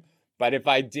single game, but if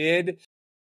I did...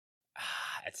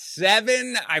 At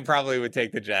 7, I probably would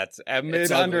take the Jets. If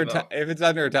it's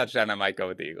under a touchdown, I might go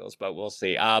with the Eagles, but we'll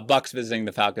see. Bucks visiting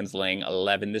the Falcons, laying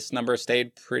 11. This number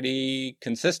stayed pretty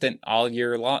consistent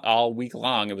all week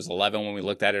long. It was 11 when we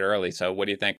looked at it early. So what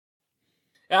do you think?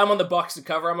 I'm on the Bucks to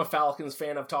cover. I'm a Falcons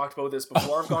fan. I've talked about this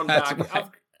before. I've gone back. Right.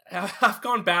 I've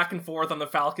gone back and forth on the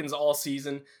Falcons all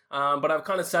season, but I've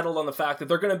kind of settled on the fact that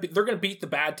they're gonna beat the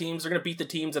bad teams. They're gonna beat the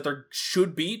teams that they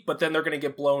should beat, but then they're gonna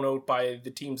get blown out by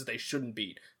the teams that they shouldn't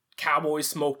beat. Cowboys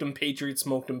smoked them, Patriots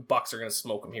smoked them, Bucks are gonna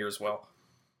smoke them here as well.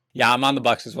 Yeah, I'm on the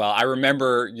Bucks as well. I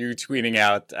remember you tweeting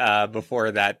out before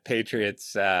that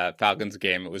Patriots Falcons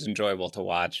game. It was enjoyable to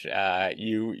watch.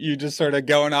 You just sort of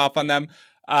going off on them.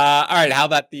 All right, how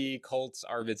about the Colts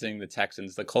are visiting the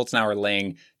Texans? The Colts now are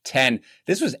laying 10.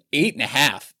 This was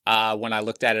 8.5 when I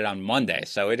looked at it on Monday,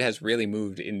 so it has really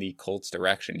moved in the Colts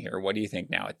direction here. What do you think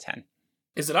now at 10?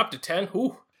 Is it up to 10?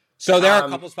 Ooh. So there are a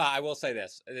couple spots. I will say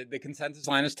this. The consensus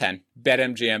line is 10.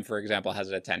 BetMGM, for example, has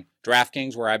it at 10.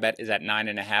 DraftKings, where I bet, is at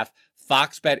 9.5.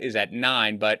 FoxBet is at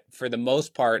 9, but for the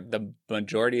most part, the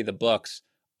majority of the books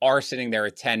are sitting there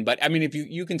at 10. But I mean, if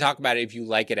you can talk about it if you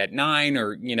like it at 9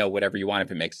 or, whatever you want,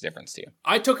 if it makes a difference to you.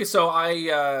 I took it, so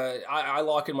I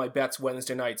lock in my bets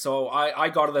Wednesday night. So I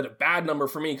got it at a bad number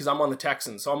for me because I'm on the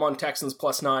Texans. So I'm on Texans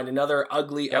plus 9, another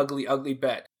ugly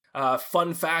bet.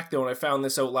 Fun fact though, and I found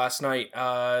this out last night,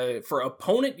 for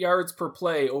opponent yards per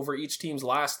play over each team's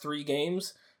last 3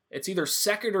 games, it's either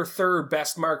second or third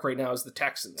best mark right now is the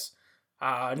Texans.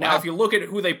 Now, if you look at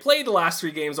who they played the last 3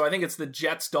 games, though, I think it's the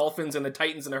Jets, Dolphins, and the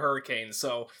Titans and the Hurricanes.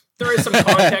 So there is some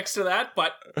context to that.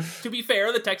 But to be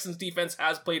fair, the Texans defense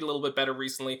has played a little bit better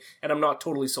recently, and I'm not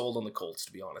totally sold on the Colts,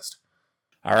 to be honest.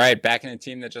 All right, back in a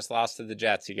team that just lost to the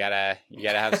Jets, you gotta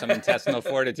have some intestinal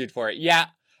fortitude for it. Yeah,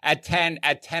 at 10,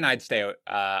 I'd stay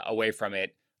away from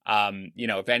it.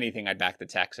 If anything, I'd back the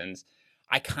Texans.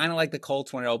 I kind of like the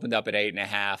Colts when it opened up at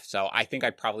 8.5, so I think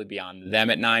I'd probably be on them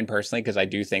at 9 personally, because I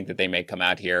do think that they may come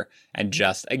out here and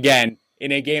just, again,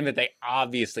 in a game that they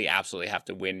obviously absolutely have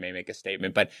to win, may make a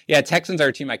statement. But yeah, Texans are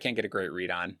a team I can't get a great read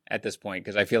on at this point,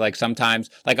 because I feel like sometimes,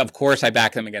 of course I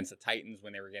backed them against the Titans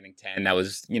when they were getting 10. That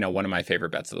was, one of my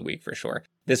favorite bets of the week for sure.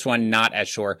 This one, not as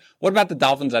sure. What about the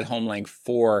Dolphins at home laying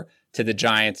 4 to the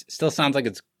Giants? Still sounds like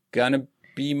it's gonna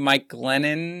be Mike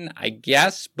Glennon, I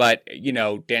guess, but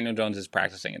Daniel Jones is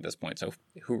practicing at this point, so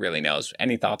who really knows?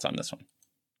 Any thoughts on this one?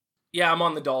 Yeah, I'm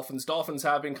on the Dolphins. Dolphins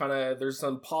have been there's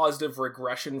some positive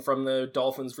regression from the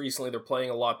Dolphins recently. They're playing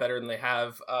a lot better than they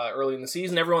have early in the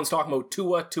season. Everyone's talking about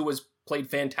Tua. Tua's played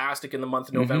fantastic in the month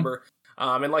of November.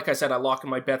 And like I said, I lock in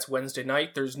my bets Wednesday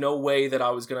night. There's no way that I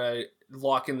was going to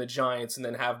lock in the Giants and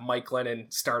then have Mike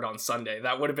Glennon start on Sunday.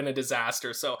 That would have been a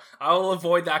disaster. So I'll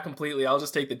avoid that completely. I'll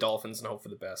just take the Dolphins and hope for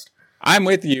the best. I'm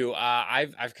with you.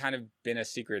 I've kind of been a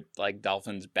secret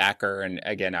Dolphins backer, and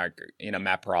again, our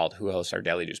Matt Peralt, who hosts our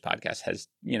Daily Juice podcast, has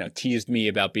teased me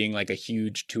about being a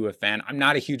huge Tua fan. I'm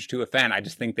not a huge Tua fan. I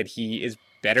just think that he is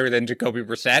better than Jacoby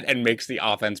Brissett and makes the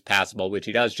offense passable, which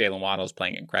he does. Jalen Waddle's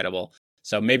playing incredible.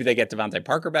 So maybe they get Devontae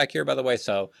Parker back here, by the way.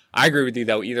 So I agree with you,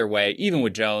 though, either way, even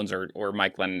with Jones or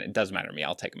Mike Glennon, it doesn't matter to me.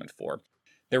 I'll take them at 4.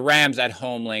 The Rams at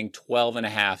home laying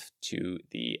 12.5 to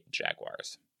the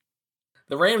Jaguars.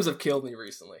 The Rams have killed me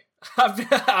recently.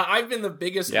 I've been the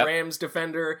biggest Rams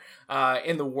defender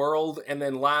in the world, and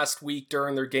then last week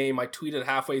during their game, I tweeted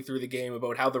halfway through the game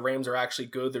about how the Rams are actually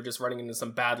good. They're just running into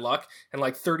some bad luck, and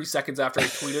 30 seconds after I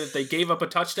tweeted it, they gave up a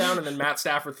touchdown, and then Matt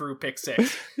Stafford threw a pick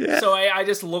 6. Yeah. So I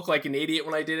just looked like an idiot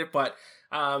when I did it, but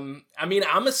I'm a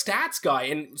stats guy,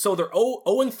 and so they're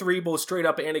 0-3 both straight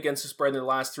up and against the spread in their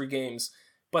last 3 games.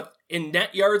 But in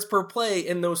net yards per play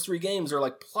in those 3 games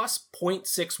are plus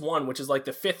 0.61, which is the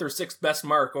 5th or 6th best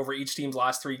mark over each team's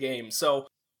last 3 games. So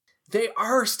They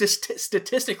are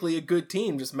statistically a good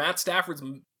team. Just Matt Stafford's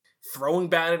throwing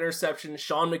bad interceptions.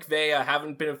 Sean McVay, I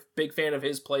haven't been a big fan of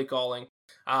his play calling.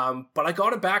 But I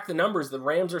gotta back the numbers. The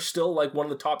Rams are still like one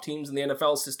of the top teams in the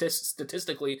NFL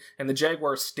statistically, and the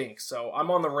Jaguars stink. So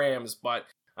I'm on the Rams, but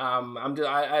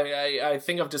I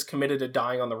think I've just committed to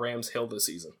dying on the Rams hill this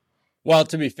season. Well,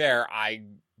 to be fair, I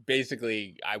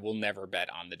will never bet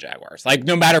on the Jaguars. Like,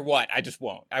 no matter what, I just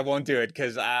won't. I won't do it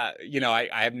because, I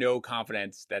have no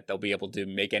confidence that they'll be able to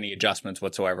make any adjustments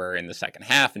whatsoever in the second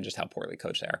half and just how poorly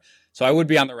coached they are. So I would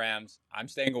be on the Rams. I'm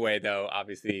staying away, though.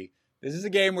 Obviously, this is a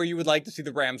game where you would like to see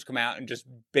the Rams come out and just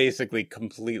basically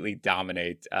completely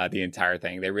dominate the entire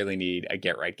thing. They really need a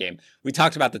get-right game. We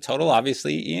talked about the total.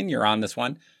 Obviously, Ian, you're on this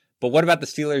one. But what about the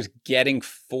Steelers getting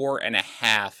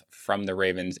 4.5 from the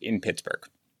Ravens in Pittsburgh?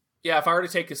 Yeah, if I were to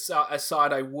take a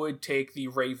side, I would take the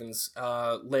Ravens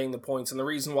laying the points. And the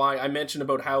reason why I mentioned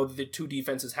about how the two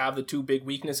defenses have the two big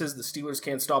weaknesses, the Steelers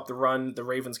can't stop the run, the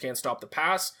Ravens can't stop the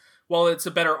pass. Well, it's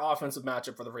a better offensive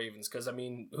matchup for the Ravens because, I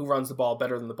mean, who runs the ball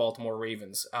better than the Baltimore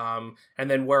Ravens? And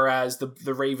then whereas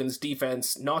the Ravens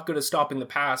defense, not good at stopping the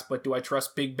pass, but do I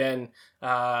trust Big Ben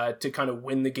to kind of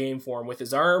win the game for him with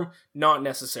his arm? Not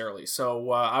necessarily.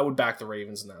 So I would back the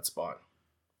Ravens in that spot.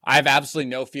 I have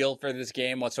absolutely no feel for this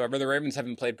game whatsoever. The Ravens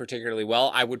haven't played particularly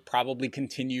well. I would probably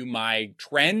continue my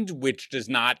trend, which does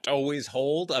not always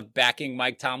hold, of backing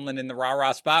Mike Tomlin in the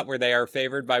rah-rah spot where they are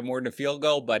favored by more than a field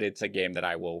goal, but it's a game that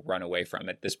I will run away from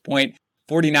at this point.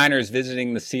 49ers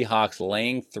visiting the Seahawks,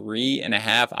 laying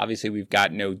 3.5. Obviously, we've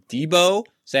got no Deebo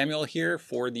Samuel here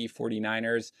for the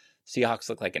 49ers. Seahawks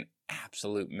look like an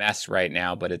absolute mess right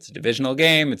now, but it's a divisional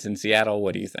game. It's in Seattle.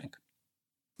 What do you think?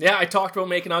 Yeah, I talked about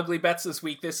making ugly bets this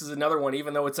week. This is another one,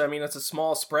 even though it's a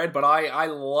small spread, but I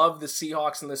love the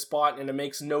Seahawks in this spot, and it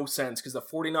makes no sense because the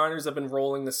 49ers have been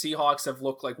rolling. The Seahawks have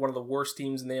looked like one of the worst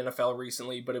teams in the NFL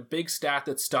recently, but a big stat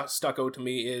that stuck out to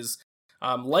me is,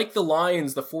 like the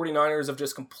Lions, the 49ers have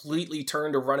just completely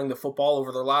turned to running the football.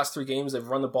 Over their last 3 games, they've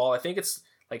run the ball. I think it's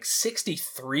like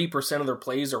 63% of their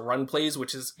plays are run plays,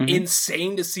 which is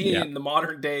insane to see in the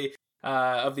modern day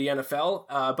of the NFL,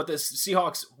 but the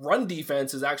Seahawks run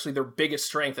defense is actually their biggest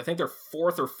strength. I think they're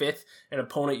 4th or 5th in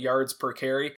opponent yards per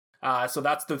carry. So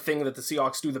that's the thing that the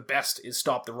Seahawks do the best is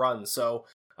stop the run. So,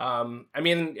 and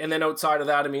then outside of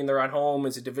that, they're at home.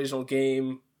 It's a divisional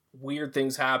game. Weird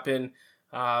things happen.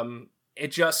 The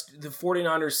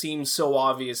 49ers seem so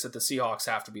obvious that the Seahawks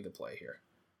have to be the play here.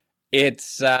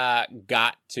 It's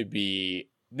got to be,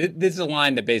 this is a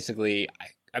line that basically,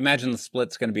 I imagine the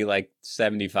split's going to be like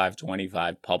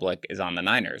 75-25 public is on the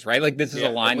Niners, right? Like this is a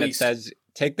line that says,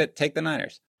 take the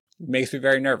Niners. It makes me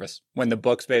very nervous when the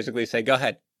books basically say, go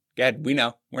ahead. We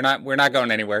know we're not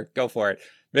going anywhere. Go for it.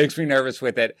 Makes me nervous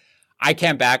with it. I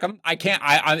can't back them.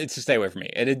 It's a stay away from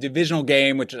me. At a divisional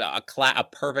game, which is a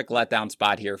perfect letdown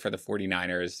spot here for the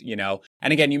 49ers,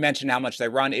 And again, you mentioned how much they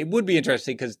run. It would be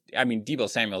interesting because, Deebo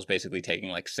Samuel's basically taking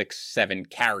like 6-7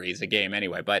 carries a game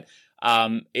anyway. But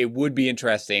it would be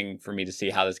interesting for me to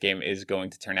see how this game is going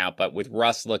to turn out. But with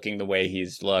Russ looking the way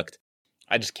he's looked,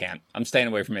 I just can't. I'm staying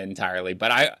away from it entirely.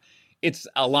 But it's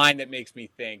a line that makes me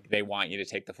think they want you to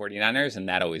take the 49ers, and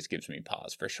that always gives me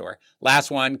pause for sure. Last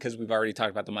one, because we've already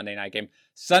talked about the Monday night game.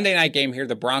 Sunday night game here,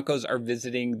 the Broncos are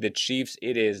visiting the Chiefs.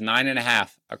 It is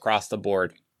 9.5 across the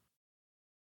board.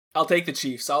 I'll take the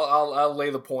Chiefs. I'll lay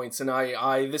the points, and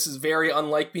I this is very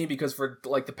unlike me because for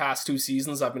like the past 2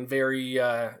 seasons I've been very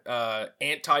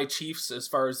anti-Chiefs as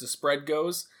far as the spread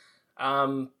goes.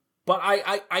 But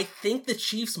I think the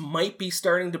Chiefs might be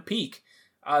starting to peak.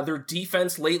 Their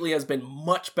defense lately has been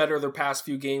much better their past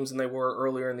few games than they were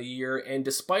earlier in the year, and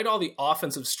despite all the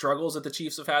offensive struggles that the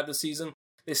Chiefs have had this season,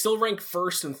 they still rank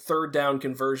 1st and 3rd down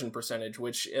conversion percentage,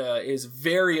 which is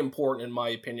very important in my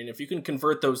opinion. If you can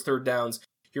convert those 3rd downs,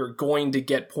 you're going to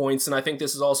get points, and I think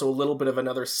this is also a little bit of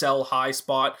another sell high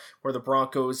spot where the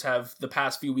Broncos have the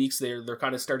past few weeks, they're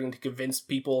kind of starting to convince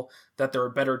people that they're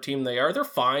a better team than they are. They're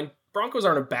fine. Broncos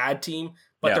aren't a bad team,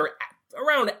 but they're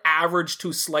around average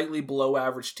to slightly below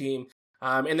average team.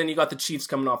 And then you got the Chiefs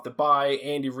coming off the bye.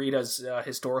 Andy Reid has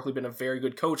historically been a very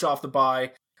good coach off the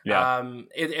bye. Yeah.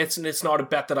 It's not a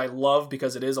bet that I love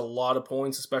because it is a lot of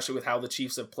points, especially with how the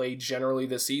Chiefs have played generally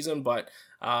this season. But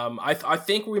I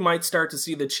think we might start to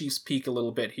see the Chiefs peak a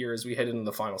little bit here as we head into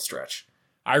the final stretch.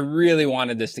 I really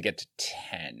wanted this to get to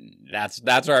 10. That's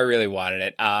where I really wanted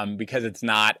it. Because it's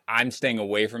not, I'm staying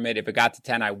away from it. If it got to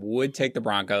 10, I would take the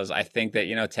Broncos. I think that,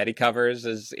 Teddy Covers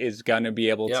is going to be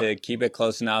able to keep it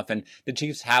close enough. And the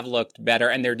Chiefs have looked better,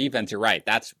 and their defense, you're right.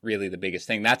 That's really the biggest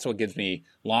thing. That's what gives me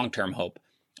long-term hope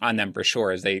on them for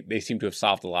sure, as they seem to have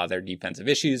solved a lot of their defensive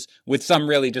issues with some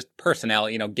really just personnel,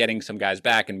 getting some guys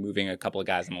back and moving a couple of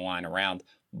guys on the line around.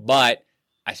 But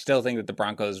I still think that the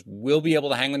Broncos will be able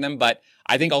to hang with them, but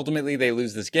I think ultimately they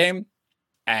lose this game.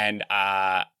 And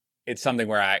it's something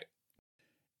where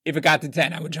if it got to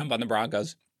 10, I would jump on the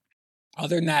Broncos.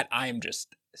 Other than that, I am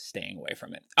just staying away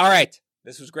from it. All right.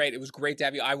 This was great. It was great to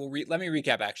have you. Let me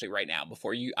recap actually right now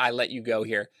before I let you go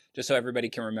here, just so everybody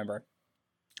can remember.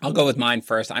 I'll go with mine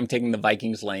first. I'm taking the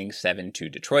Vikings laying 7 to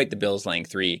Detroit, the Bills laying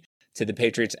 3 to the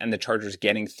Patriots, and the Chargers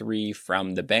getting 3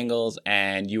 from the Bengals.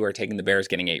 And you are taking the Bears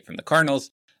getting 8 from the Cardinals.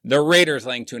 The Raiders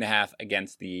laying 2.5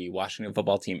 against the Washington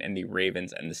football team, and the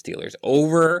Ravens and the Steelers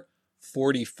over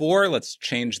 44. Let's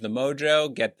change the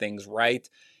mojo, get things right.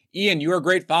 Ian, you're a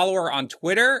great follower on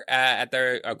Twitter.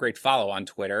 A great follow on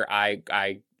Twitter.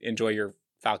 I enjoy your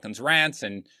Falcons rants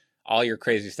and all your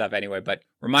crazy stuff anyway. But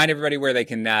remind everybody where they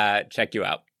can check you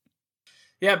out.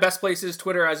 Yeah, best place is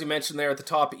Twitter, as you mentioned there at the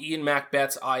top. Ian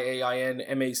MacBets,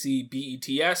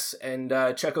 IAINMACBETS,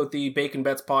 and check out the Bacon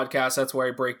Bets podcast. That's where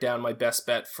I break down my best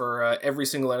bet for every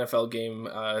single NFL game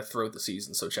throughout the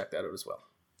season. So check that out as well.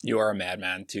 You are a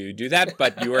madman to do that,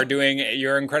 but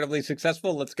you're incredibly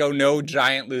successful. Let's go no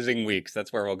giant losing weeks.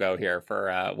 That's where we'll go here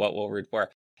for what we'll root for.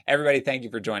 Everybody, thank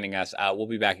you for joining us. We'll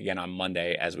be back again on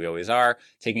Monday, as we always are,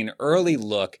 taking an early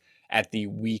look at the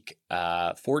week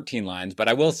 14 lines. But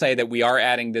I will say that we are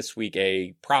adding this week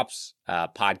a props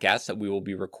podcast that we will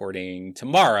be recording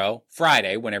tomorrow,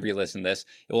 Friday, whenever you listen to this.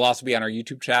 It will also be on our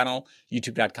YouTube channel,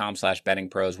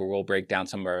 youtube.com/bettingpros, where we'll break down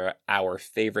some of our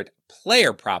favorite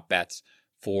player prop bets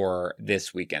for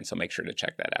this weekend. So make sure to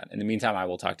check that out. In the meantime, I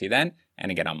will talk to you then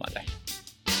and again on Monday.